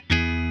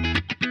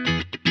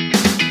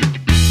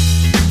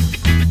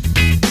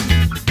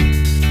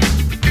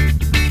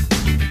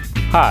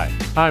Hi,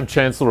 I'm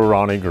Chancellor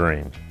Ronnie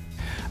Green.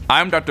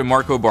 I'm Dr.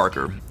 Marco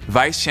Barker,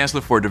 Vice Chancellor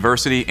for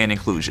Diversity and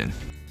Inclusion.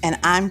 And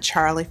I'm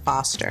Charlie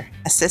Foster,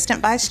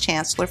 Assistant Vice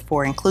Chancellor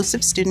for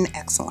Inclusive Student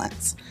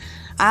Excellence.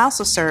 I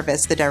also serve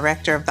as the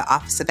Director of the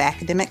Office of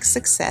Academic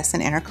Success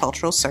and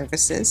Intercultural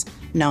Services,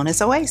 known as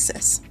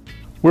OASIS.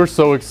 We're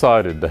so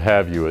excited to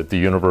have you at the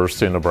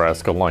University of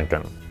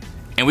Nebraska-Lincoln.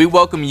 And we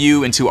welcome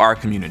you into our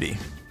community.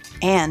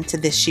 And to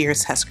this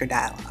year's Husker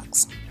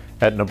Dialogues.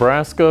 At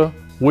Nebraska,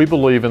 we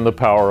believe in the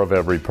power of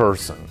every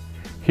person.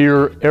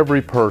 Here,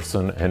 every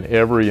person and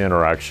every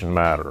interaction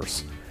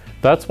matters.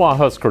 That's why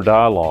Husker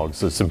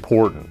Dialogues is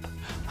important.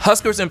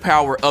 Huskers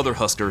empower other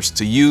Huskers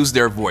to use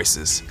their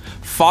voices,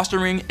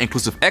 fostering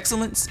inclusive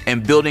excellence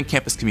and building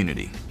campus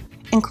community.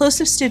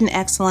 Inclusive student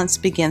excellence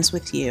begins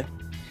with you.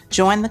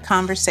 Join the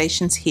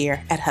conversations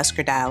here at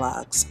Husker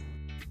Dialogues.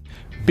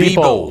 Be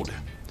bold.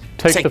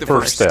 Take the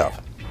first step.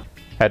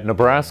 At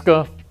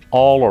Nebraska,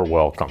 all are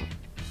welcome.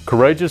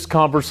 Courageous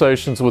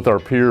conversations with our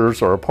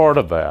peers are a part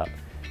of that.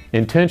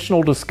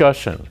 Intentional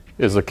discussion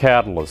is a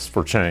catalyst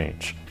for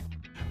change.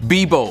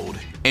 Be bold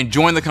and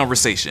join the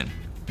conversation.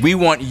 We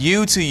want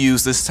you to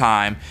use this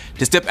time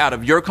to step out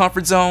of your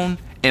comfort zone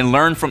and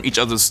learn from each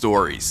other's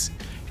stories.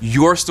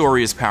 Your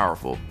story is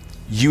powerful.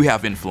 You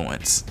have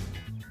influence.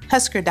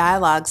 Husker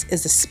Dialogues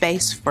is a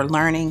space for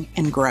learning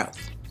and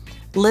growth.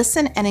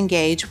 Listen and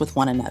engage with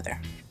one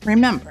another.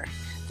 Remember,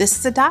 this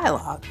is a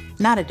dialogue,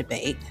 not a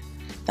debate.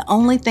 The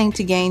only thing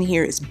to gain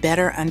here is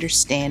better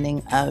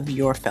understanding of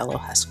your fellow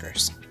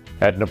Huskers.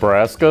 At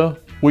Nebraska,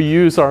 we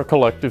use our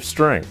collective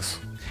strengths.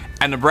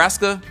 At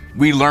Nebraska,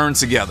 we learn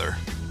together.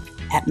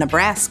 At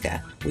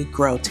Nebraska, we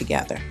grow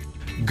together.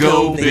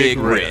 Go Big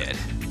Red.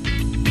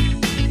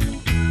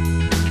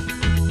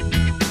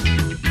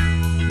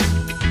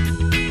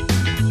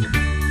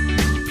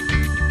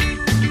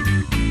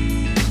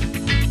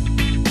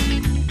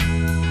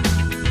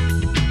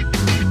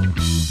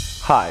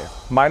 Hi,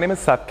 my name is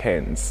Seth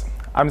Keynes.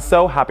 I'm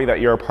so happy that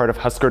you're a part of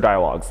Husker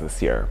Dialogues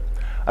this year.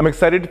 I'm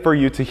excited for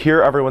you to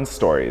hear everyone's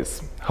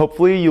stories.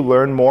 Hopefully you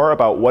learn more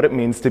about what it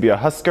means to be a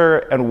Husker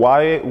and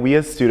why we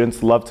as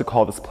students love to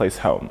call this place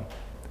home.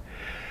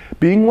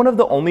 Being one of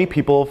the only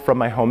people from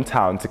my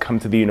hometown to come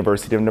to the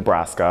University of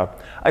Nebraska,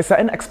 I set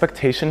an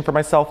expectation for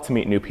myself to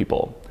meet new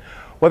people.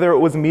 Whether it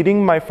was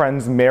meeting my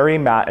friends Mary,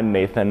 Matt, and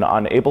Nathan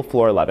on Able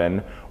Floor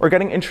 11, or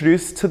getting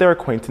introduced to their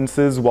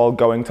acquaintances while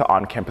going to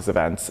on-campus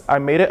events, I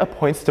made it a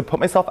point to put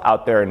myself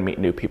out there and meet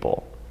new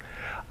people.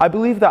 I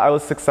believe that I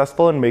was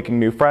successful in making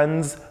new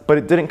friends, but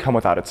it didn't come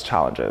without its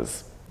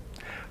challenges.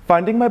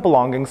 Finding my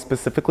belongings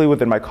specifically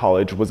within my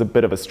college was a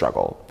bit of a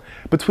struggle.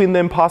 Between the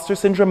imposter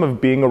syndrome of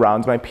being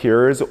around my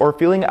peers or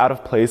feeling out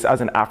of place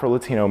as an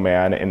Afro-Latino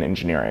man in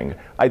engineering,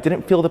 I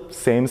didn't feel the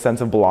same sense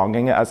of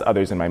belonging as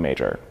others in my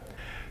major.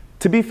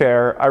 To be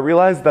fair, I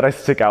realized that I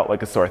stick out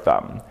like a sore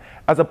thumb.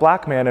 As a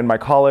black man in my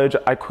college,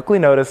 I quickly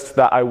noticed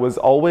that I was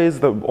always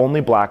the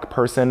only black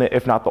person,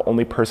 if not the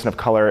only person of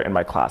color in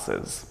my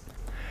classes.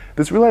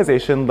 This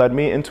realization led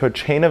me into a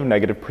chain of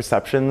negative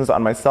perceptions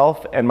on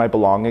myself and my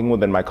belonging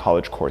within my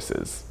college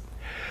courses.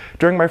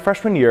 During my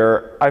freshman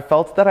year, I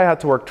felt that I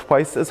had to work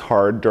twice as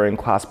hard during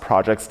class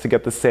projects to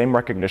get the same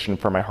recognition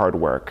for my hard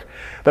work,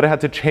 that I had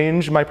to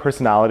change my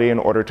personality in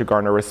order to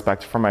garner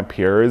respect from my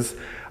peers.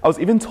 I was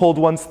even told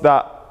once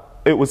that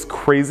it was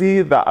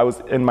crazy that I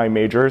was in my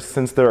major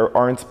since there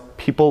aren't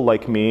people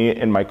like me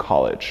in my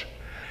college.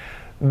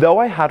 Though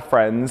I had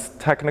friends,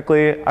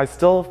 technically, I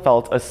still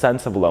felt a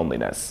sense of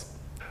loneliness.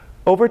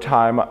 Over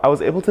time, I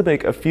was able to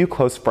make a few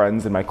close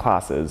friends in my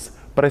classes,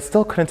 but I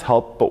still couldn't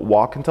help but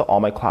walk into all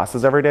my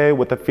classes every day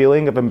with a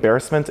feeling of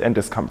embarrassment and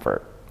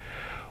discomfort.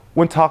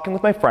 When talking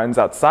with my friends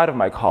outside of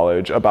my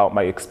college about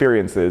my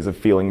experiences of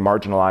feeling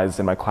marginalized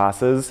in my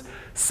classes,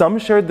 some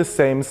shared the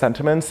same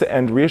sentiments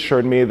and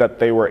reassured me that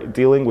they were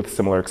dealing with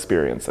similar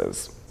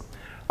experiences.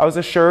 I was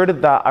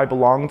assured that I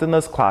belonged in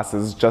those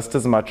classes just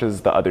as much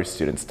as the other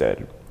students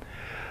did.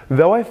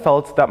 Though I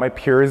felt that my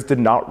peers did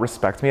not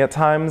respect me at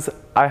times,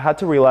 I had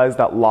to realize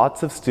that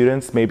lots of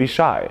students may be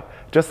shy,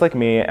 just like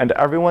me, and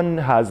everyone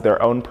has their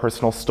own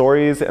personal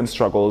stories and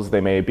struggles they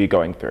may be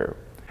going through.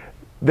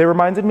 They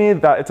reminded me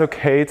that it's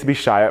okay to be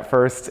shy at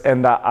first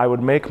and that I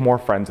would make more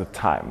friends with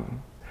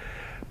time.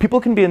 People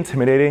can be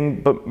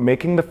intimidating, but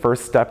making the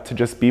first step to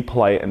just be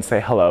polite and say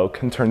hello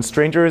can turn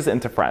strangers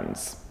into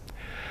friends.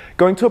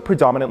 Going to a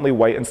predominantly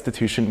white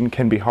institution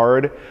can be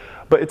hard,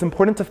 but it's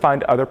important to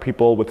find other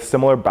people with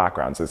similar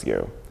backgrounds as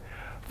you.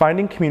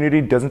 Finding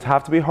community doesn't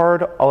have to be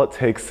hard, all it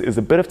takes is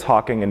a bit of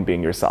talking and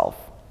being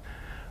yourself.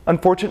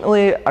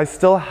 Unfortunately, I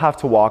still have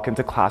to walk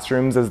into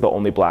classrooms as the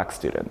only black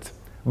student.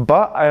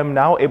 But I am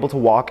now able to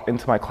walk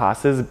into my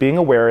classes being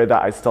aware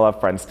that I still have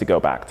friends to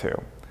go back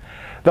to.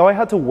 Though I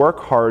had to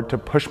work hard to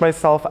push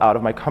myself out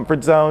of my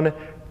comfort zone,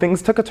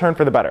 things took a turn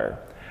for the better.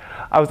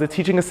 I was a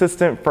teaching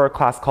assistant for a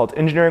class called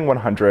Engineering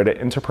 100,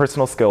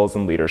 Interpersonal Skills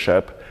and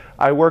Leadership.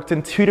 I worked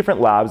in 2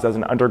 different labs as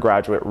an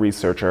undergraduate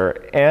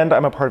researcher, and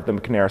I'm a part of the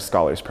McNair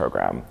Scholars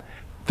Program.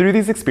 Through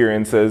these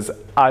experiences,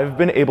 I've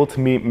been able to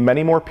meet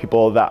many more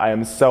people that I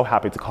am so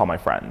happy to call my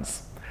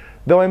friends.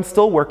 Though I'm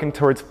still working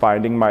towards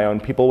finding my own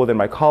people within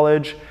my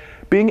college,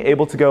 being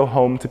able to go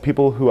home to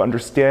people who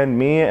understand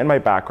me and my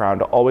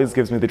background always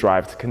gives me the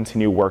drive to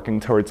continue working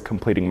towards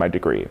completing my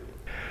degree.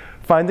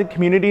 Finding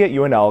community at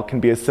UNL can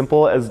be as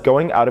simple as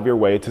going out of your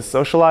way to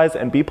socialize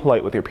and be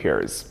polite with your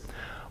peers.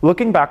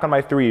 Looking back on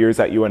my 3 years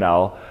at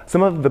UNL,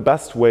 some of the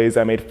best ways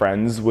I made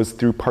friends was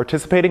through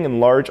participating in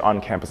large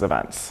on-campus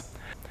events.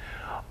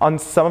 On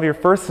some of your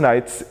first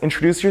nights,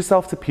 introduce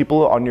yourself to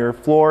people on your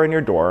floor in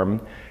your dorm,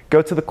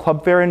 go to the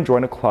club fair and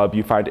join a club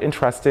you find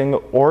interesting,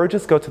 or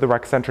just go to the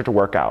rec center to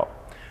work out.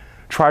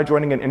 Try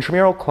joining an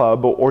intramural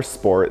club or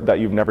sport that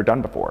you've never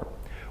done before.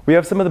 We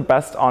have some of the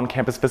best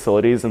on-campus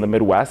facilities in the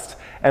Midwest,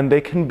 and they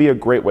can be a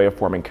great way of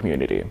forming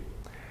community.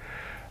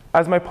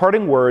 As my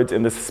parting words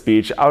in this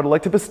speech, I would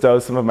like to bestow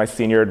some of my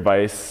senior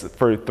advice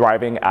for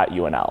thriving at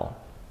UNL.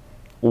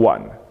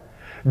 1.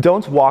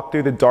 Don't walk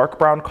through the dark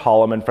brown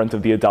column in front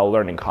of the Adele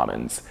Learning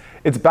Commons.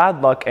 It's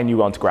bad luck and you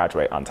won't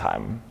graduate on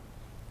time.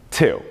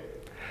 2.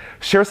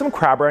 Share some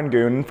crab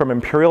rangoon from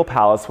Imperial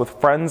Palace with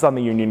friends on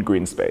the Union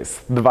Green Space.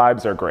 The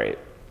vibes are great.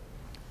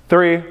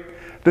 3.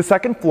 The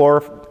second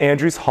floor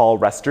Andrews Hall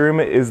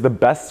restroom is the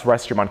best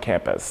restroom on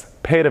campus.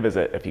 Pay to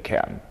visit if you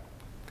can.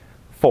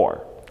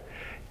 4.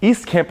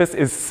 East Campus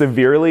is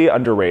severely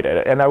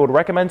underrated, and I would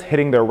recommend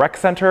hitting their rec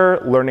center,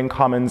 learning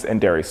commons,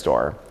 and dairy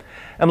store.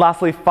 And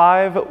lastly,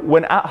 5,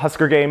 when at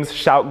Husker games,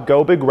 shout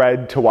 "Go Big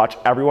Red" to watch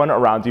everyone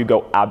around you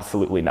go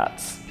absolutely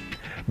nuts.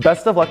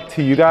 Best of luck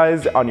to you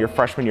guys on your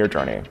freshman year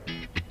journey.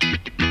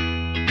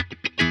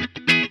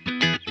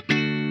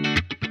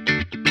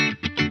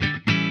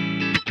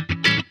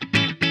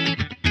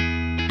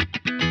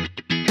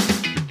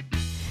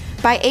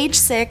 By age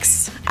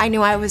 6, I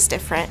knew I was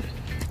different.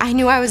 I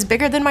knew I was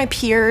bigger than my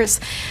peers.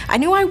 I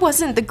knew I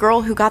wasn't the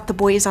girl who got the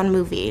boys on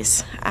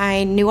movies.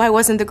 I knew I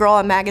wasn't the girl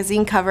on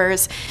magazine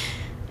covers.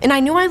 And I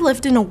knew I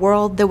lived in a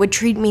world that would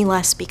treat me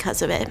less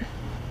because of it.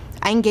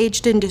 I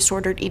engaged in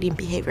disordered eating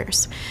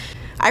behaviors.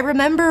 I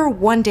remember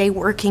one day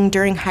working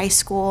during high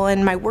school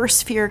and my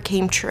worst fear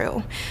came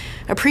true.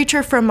 A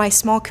preacher from my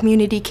small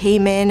community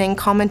came in and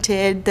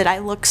commented that I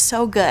looked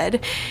so good.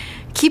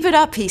 "Keep it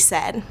up," he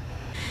said.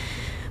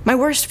 My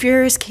worst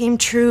fears came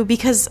true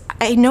because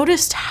I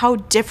noticed how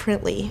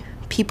differently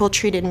people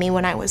treated me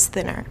when I was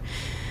thinner.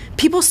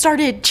 People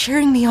started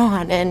cheering me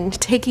on and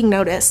taking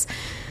notice,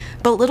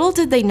 but little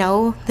did they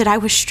know that I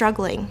was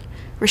struggling,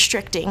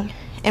 restricting,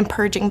 and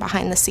purging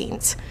behind the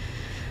scenes.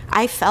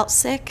 I felt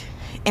sick,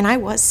 and I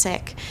was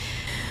sick.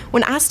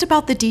 When asked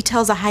about the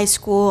details of high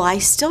school, I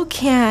still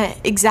can't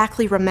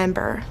exactly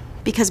remember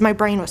because my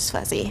brain was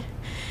fuzzy.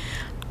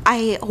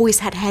 I always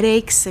had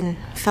headaches and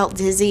felt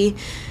dizzy.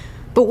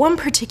 But one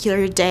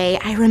particular day,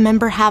 I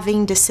remember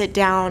having to sit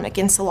down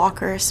against the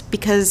lockers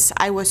because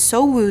I was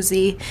so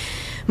woozy,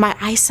 my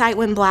eyesight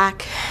went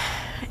black,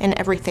 and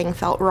everything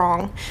felt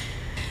wrong.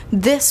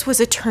 This was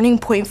a turning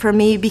point for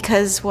me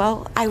because,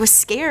 well, I was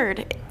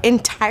scared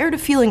and tired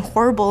of feeling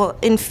horrible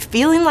and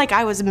feeling like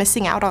I was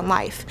missing out on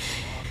life.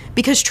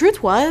 Because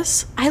truth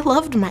was, I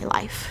loved my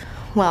life.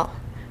 Well,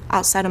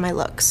 outside of my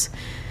looks.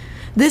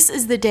 This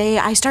is the day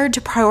I started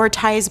to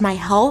prioritize my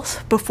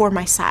health before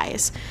my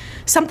size.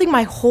 Something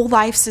my whole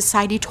life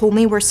society told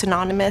me were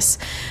synonymous,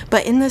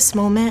 but in this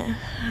moment,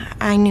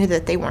 I knew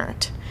that they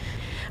weren't.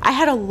 I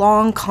had a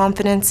long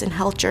confidence and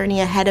health journey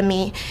ahead of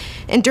me,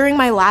 and during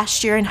my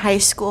last year in high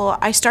school,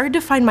 I started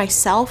to find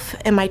myself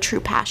and my true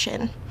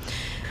passion.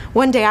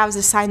 One day I was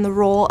assigned the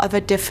role of a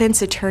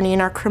defense attorney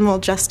in our criminal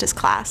justice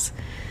class.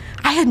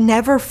 I had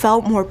never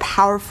felt more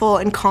powerful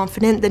and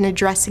confident than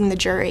addressing the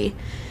jury.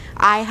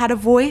 I had a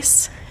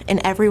voice,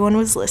 and everyone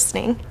was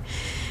listening.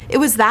 It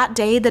was that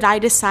day that I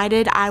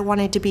decided I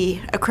wanted to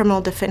be a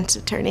criminal defense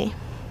attorney.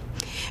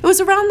 It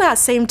was around that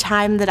same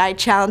time that I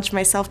challenged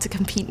myself to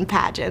compete in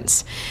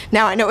pageants.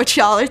 Now I know what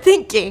y'all are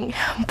thinking.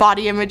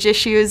 Body image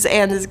issues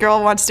and this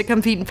girl wants to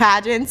compete in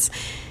pageants.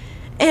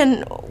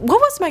 And what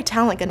was my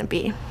talent gonna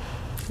be?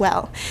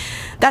 Well,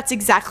 that's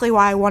exactly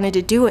why I wanted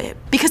to do it.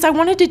 Because I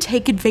wanted to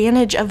take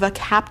advantage of a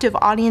captive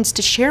audience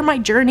to share my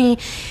journey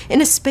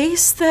in a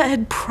space that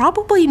had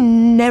probably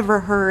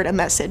never heard a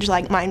message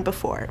like mine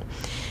before.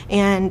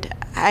 And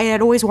I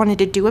had always wanted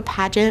to do a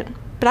pageant,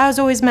 but I was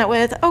always met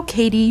with, "Oh,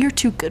 Katie, you're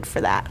too good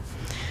for that."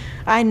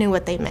 I knew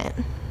what they meant.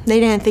 They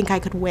didn't think I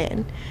could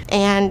win.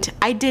 And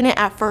I didn't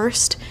at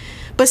first,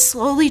 but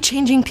slowly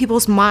changing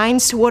people's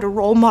minds to what a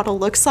role model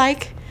looks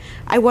like,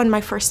 I won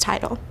my first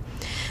title.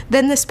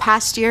 Then this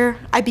past year,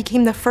 I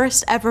became the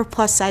first ever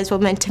plus-size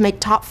woman to make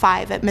top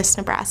 5 at Miss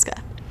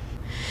Nebraska.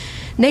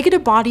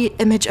 Negative body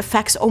image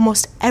affects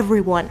almost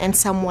everyone in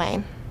some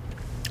way.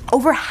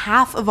 Over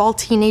half of all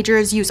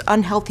teenagers use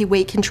unhealthy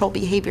weight control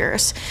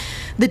behaviors.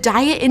 The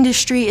diet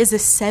industry is a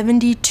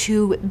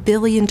 $72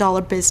 billion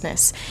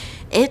business.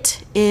 It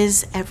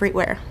is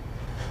everywhere.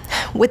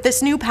 With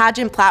this new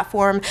pageant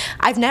platform,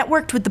 I've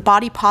networked with the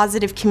body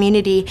positive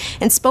community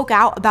and spoke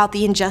out about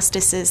the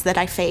injustices that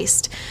I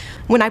faced.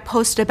 When I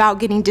posted about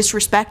getting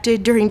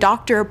disrespected during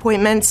doctor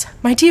appointments,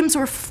 my DMs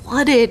were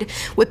flooded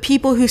with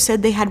people who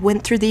said they had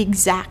went through the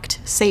exact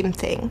same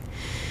thing.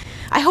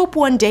 I hope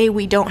one day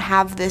we don't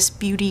have this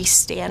beauty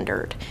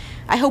standard.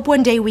 I hope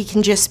one day we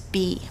can just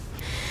be.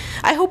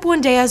 I hope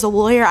one day as a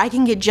lawyer I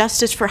can get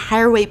justice for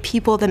higher wage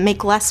people that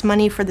make less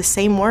money for the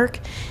same work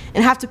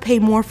and have to pay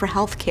more for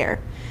health care.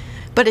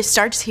 But it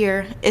starts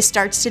here. It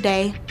starts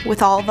today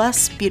with all of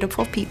us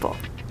beautiful people.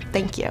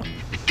 Thank you.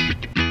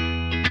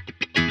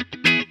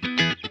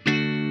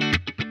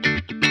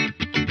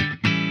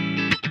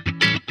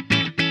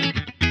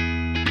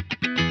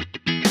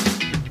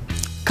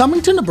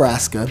 Coming to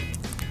Nebraska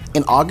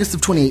in August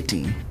of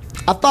 2018,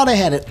 I thought I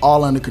had it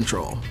all under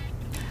control.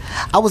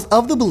 I was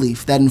of the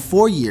belief that in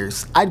 4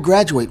 years, I'd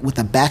graduate with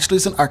a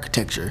bachelor's in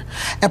architecture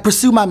and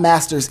pursue my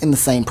master's in the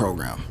same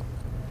program.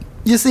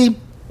 You see,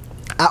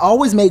 I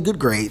always made good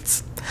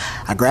grades.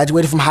 I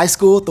graduated from high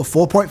school with a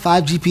 4.5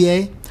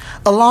 GPA,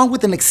 along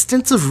with an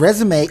extensive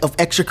resume of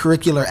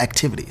extracurricular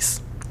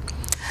activities.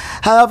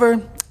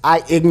 However,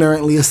 I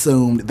ignorantly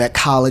assumed that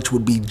college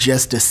would be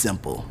just as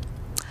simple.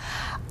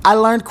 I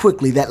learned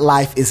quickly that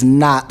life is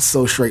not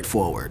so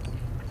straightforward.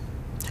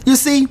 You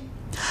see,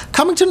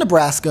 coming to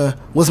Nebraska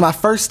was my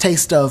first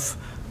taste of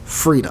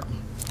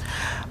freedom.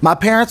 My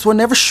parents were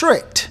never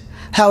strict.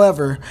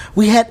 However,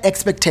 we had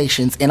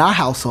expectations in our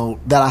household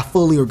that I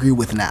fully agree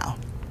with now.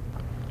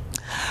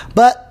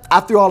 But I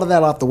threw all of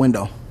that out the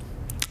window.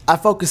 I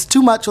focused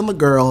too much on the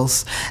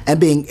girls and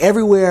being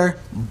everywhere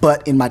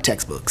but in my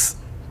textbooks.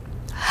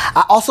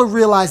 I also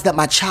realized that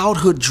my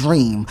childhood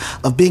dream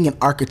of being an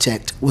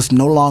architect was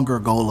no longer a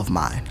goal of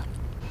mine.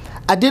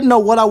 I didn't know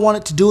what I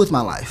wanted to do with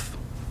my life.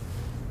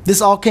 This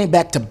all came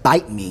back to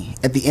bite me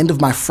at the end of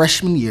my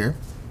freshman year,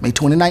 May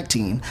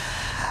 2019.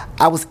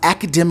 I was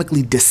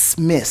academically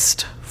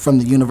dismissed from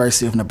the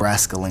University of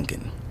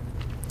Nebraska-Lincoln.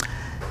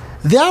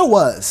 There I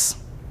was,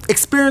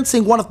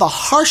 experiencing one of the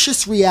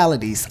harshest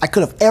realities I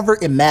could have ever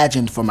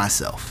imagined for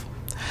myself.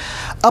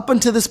 Up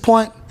until this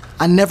point,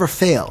 I never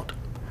failed.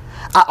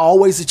 I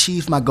always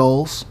achieved my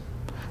goals.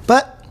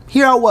 But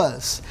here I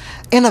was,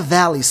 in a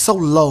valley so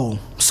low,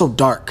 so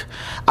dark,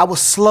 I was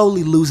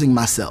slowly losing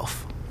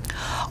myself.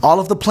 All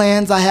of the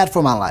plans I had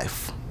for my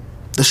life,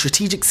 the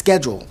strategic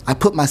schedule I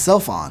put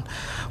myself on,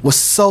 was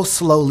so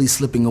slowly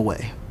slipping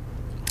away.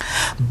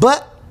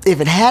 But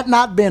if it had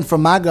not been for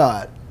my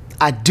God,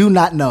 I do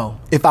not know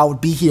if I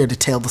would be here to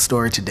tell the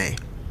story today.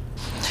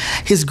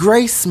 His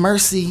grace,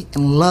 mercy,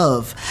 and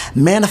love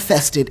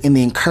manifested in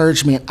the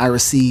encouragement I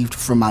received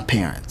from my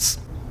parents.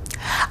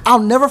 I'll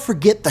never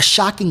forget the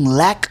shocking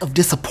lack of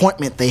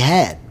disappointment they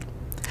had.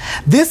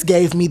 This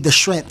gave me the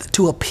strength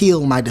to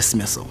appeal my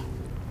dismissal.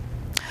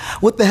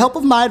 With the help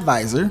of my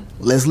advisor,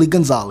 Leslie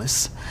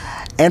Gonzalez,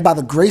 and by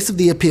the grace of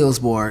the appeals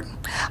board,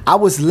 I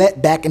was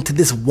let back into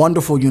this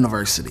wonderful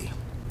university.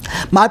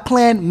 My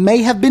plan may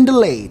have been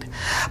delayed,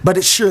 but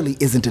it surely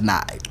isn't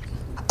denied.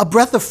 A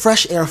breath of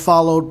fresh air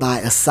followed by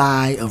a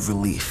sigh of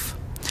relief.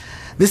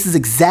 This is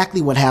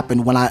exactly what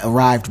happened when I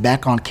arrived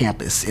back on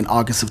campus in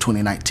August of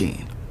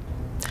 2019.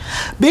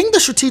 Being the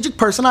strategic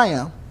person I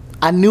am,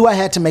 I knew I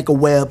had to make a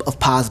web of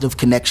positive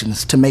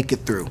connections to make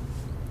it through.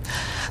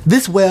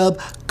 This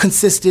web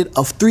consisted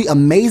of 3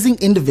 amazing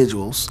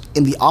individuals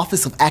in the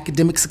Office of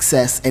Academic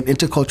Success and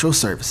Intercultural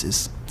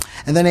Services,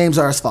 and their names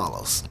are as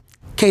follows: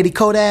 Katie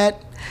Kodad,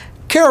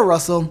 Kara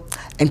Russell,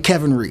 and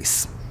Kevin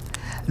Reese.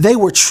 They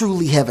were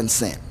truly heaven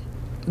sent.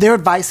 Their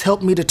advice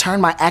helped me to turn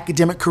my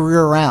academic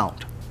career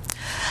around.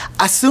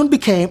 I soon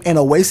became an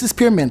Oasis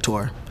peer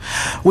mentor,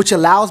 which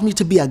allows me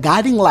to be a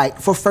guiding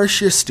light for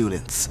first-year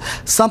students,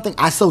 something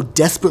I so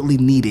desperately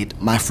needed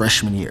my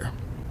freshman year.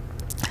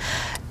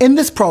 In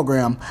this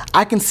program,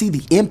 I can see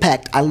the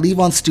impact I leave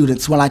on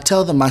students when I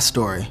tell them my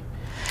story,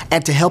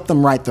 and to help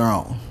them write their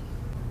own.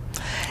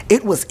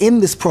 It was in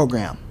this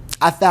program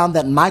I found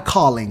that my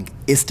calling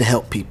is to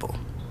help people.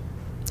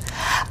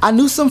 I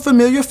knew some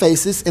familiar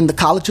faces in the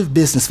College of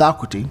Business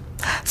faculty,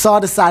 so I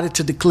decided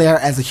to declare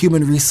as a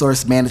human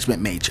resource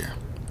management major.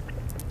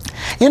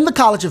 In the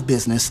College of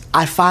Business,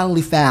 I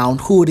finally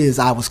found who it is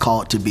I was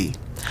called to be,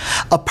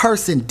 a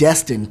person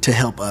destined to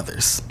help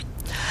others.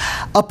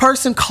 A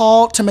person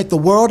called to make the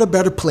world a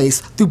better place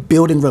through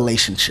building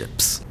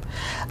relationships.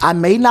 I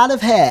may not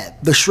have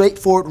had the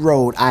straightforward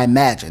road I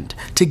imagined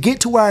to get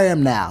to where I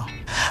am now,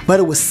 but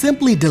it was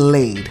simply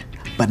delayed,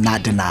 but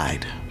not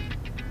denied.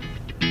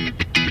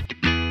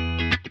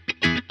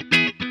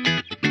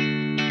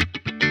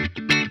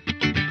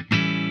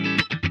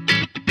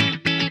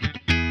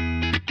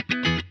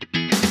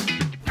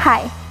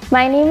 Hi,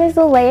 my name is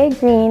Alea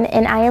Green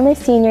and I am a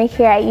senior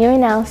here at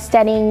UNL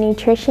studying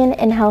nutrition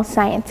and health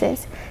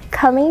sciences.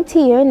 Coming to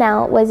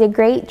UNL was a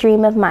great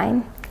dream of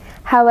mine.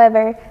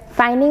 However,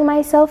 finding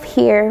myself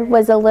here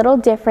was a little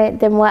different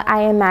than what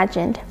I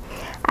imagined.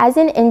 As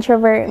an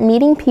introvert,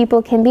 meeting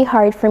people can be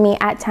hard for me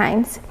at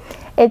times.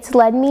 It's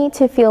led me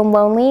to feel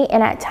lonely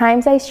and at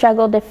times I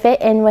struggled to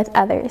fit in with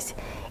others.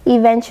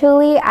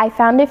 Eventually, I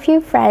found a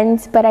few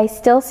friends, but I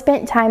still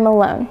spent time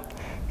alone.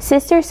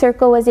 Sister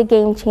Circle was a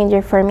game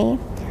changer for me.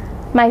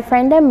 My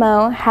friend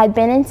Mo had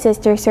been in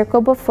Sister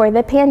Circle before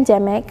the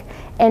pandemic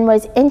and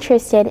was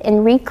interested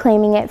in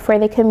reclaiming it for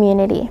the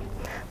community.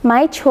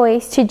 My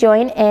choice to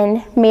join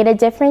in made a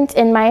difference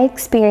in my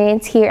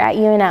experience here at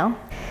UNL.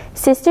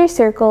 Sister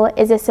Circle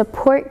is a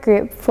support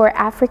group for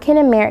African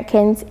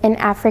Americans and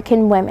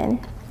African women.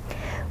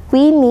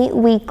 We meet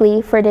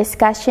weekly for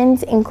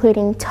discussions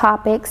including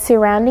topics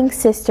surrounding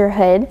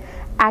sisterhood,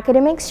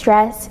 academic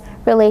stress,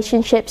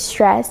 relationship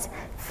stress,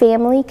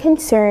 family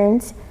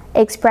concerns,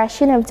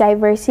 expression of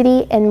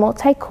diversity and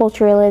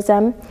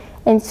multiculturalism,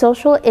 and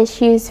social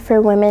issues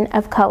for women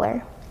of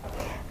color.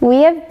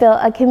 We have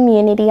built a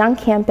community on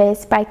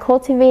campus by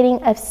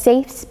cultivating a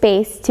safe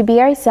space to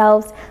be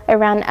ourselves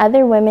around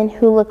other women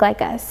who look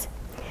like us.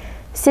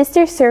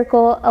 Sister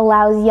Circle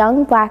allows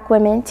young Black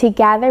women to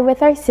gather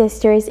with our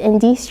sisters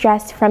and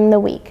de-stress from the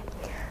week.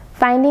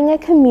 Finding a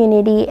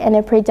community in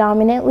a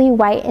predominantly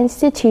white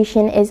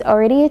institution is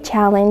already a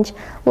challenge,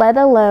 let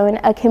alone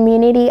a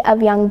community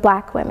of young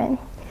Black women.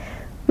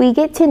 We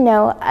get to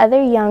know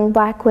other young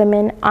Black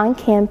women on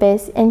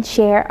campus and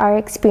share our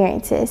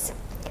experiences.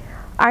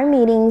 Our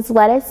meetings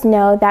let us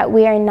know that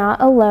we are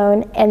not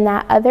alone and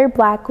that other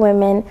Black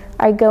women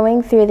are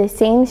going through the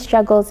same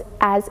struggles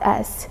as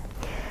us.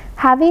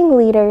 Having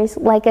leaders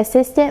like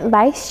Assistant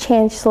Vice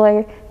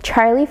Chancellor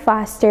Charlie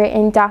Foster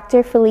and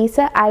Dr.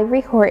 Felisa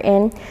Ivory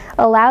Horton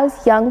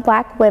allows young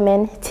Black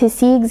women to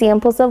see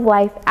examples of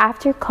life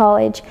after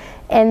college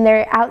and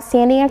their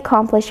outstanding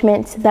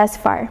accomplishments thus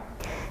far.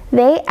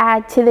 They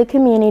add to the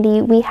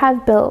community we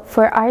have built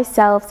for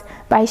ourselves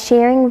by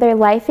sharing their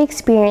life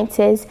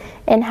experiences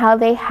and how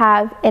they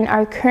have and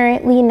are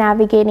currently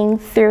navigating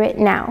through it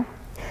now.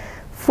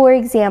 For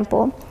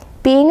example,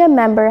 being a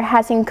member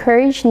has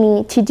encouraged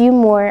me to do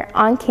more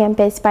on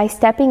campus by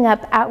stepping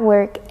up at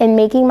work and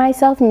making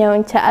myself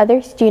known to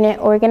other student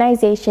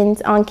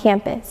organizations on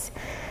campus.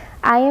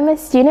 I am a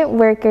student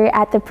worker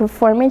at the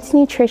Performance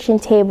Nutrition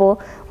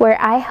Table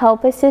where I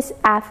help assist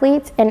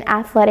athletes and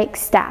athletic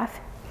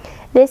staff.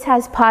 This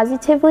has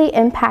positively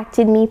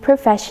impacted me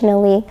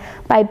professionally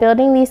by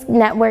building these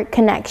network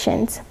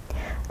connections.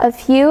 A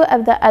few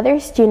of the other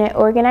student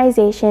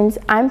organizations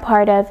I'm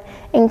part of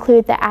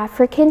include the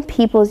African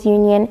People's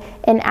Union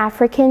and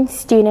African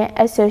Student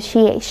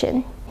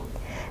Association.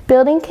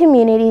 Building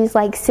communities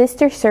like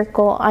Sister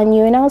Circle on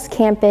UNL's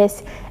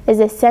campus is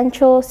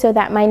essential so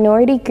that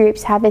minority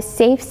groups have a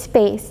safe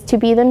space to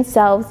be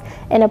themselves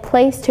and a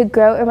place to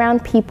grow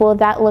around people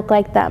that look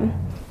like them.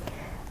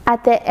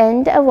 At the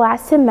end of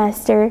last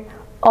semester,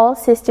 all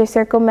Sister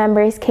Circle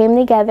members came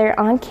together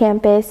on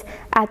campus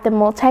at the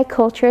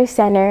Multicultural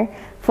Center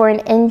for an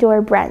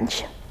indoor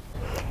brunch.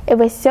 It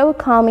was so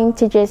calming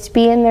to just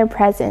be in their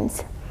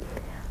presence.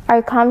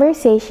 Our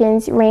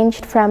conversations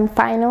ranged from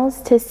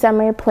finals to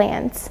summer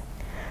plans.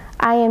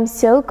 I am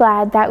so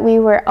glad that we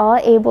were all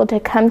able to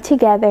come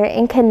together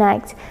and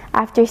connect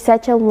after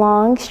such a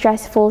long,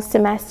 stressful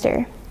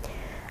semester.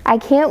 I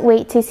can't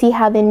wait to see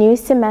how the new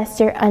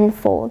semester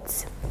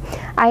unfolds.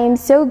 I am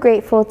so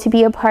grateful to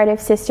be a part of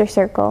Sister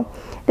Circle.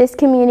 This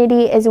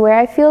community is where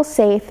I feel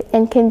safe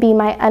and can be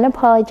my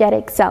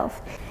unapologetic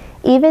self.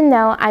 Even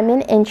though I'm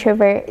an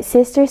introvert,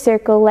 Sister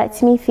Circle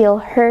lets me feel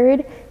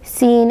heard,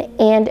 seen,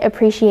 and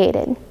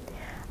appreciated.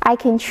 I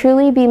can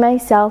truly be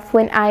myself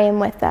when I am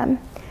with them.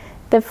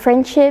 The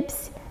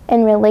friendships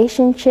and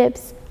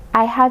relationships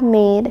I have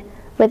made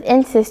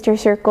within Sister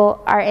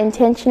Circle are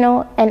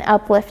intentional and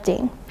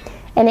uplifting,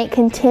 and it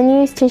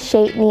continues to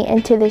shape me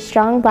into the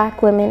strong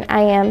Black woman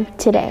I am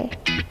today.